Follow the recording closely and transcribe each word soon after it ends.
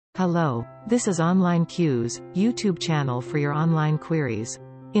Hello, this is Online Q's YouTube channel for your online queries.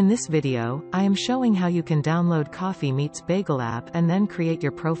 In this video, I am showing how you can download Coffee Meets Bagel app and then create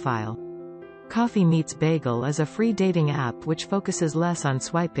your profile. Coffee Meets Bagel is a free dating app which focuses less on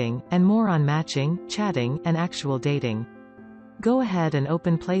swiping, and more on matching, chatting, and actual dating. Go ahead and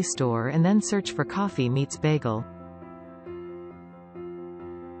open Play Store and then search for Coffee Meets Bagel.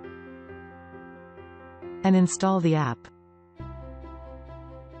 And install the app.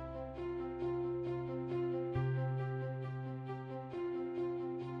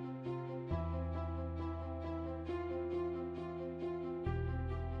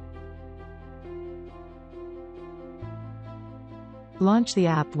 Launch the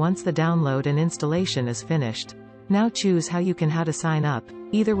app once the download and installation is finished. Now choose how to sign up,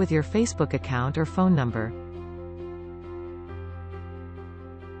 either with your Facebook account or phone number.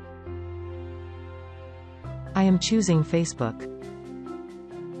 I am choosing Facebook.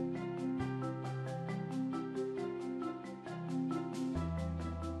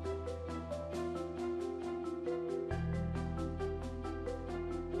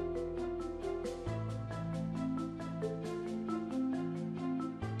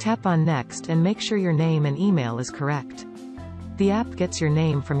 Tap on Next and make sure your name and email is correct. The app gets your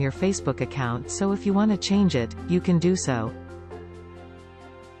name from your Facebook account, so if you want to change it, you can do so.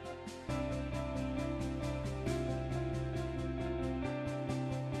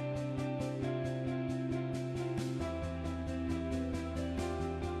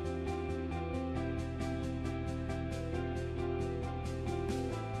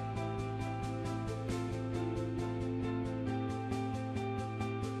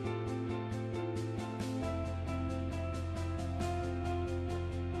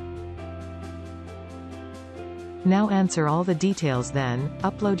 Now answer all the details, then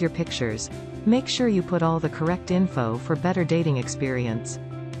upload your pictures. Make sure you put all the correct info for better dating experience.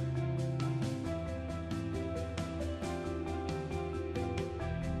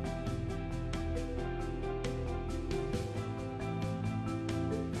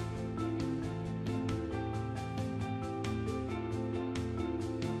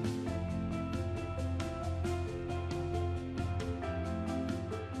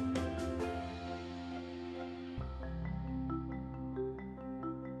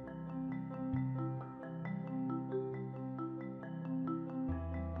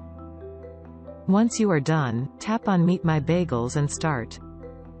 Once you are done, tap on Meet My Bagels and start.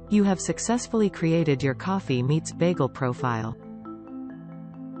 You have successfully created your Coffee Meets Bagel profile.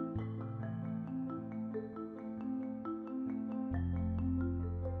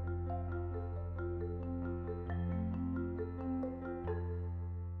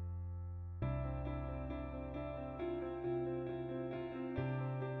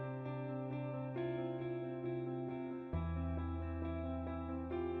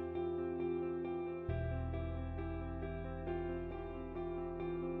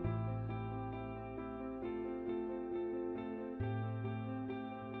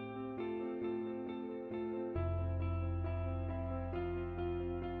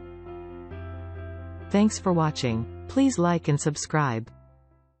 Thanks for watching. Please like and subscribe.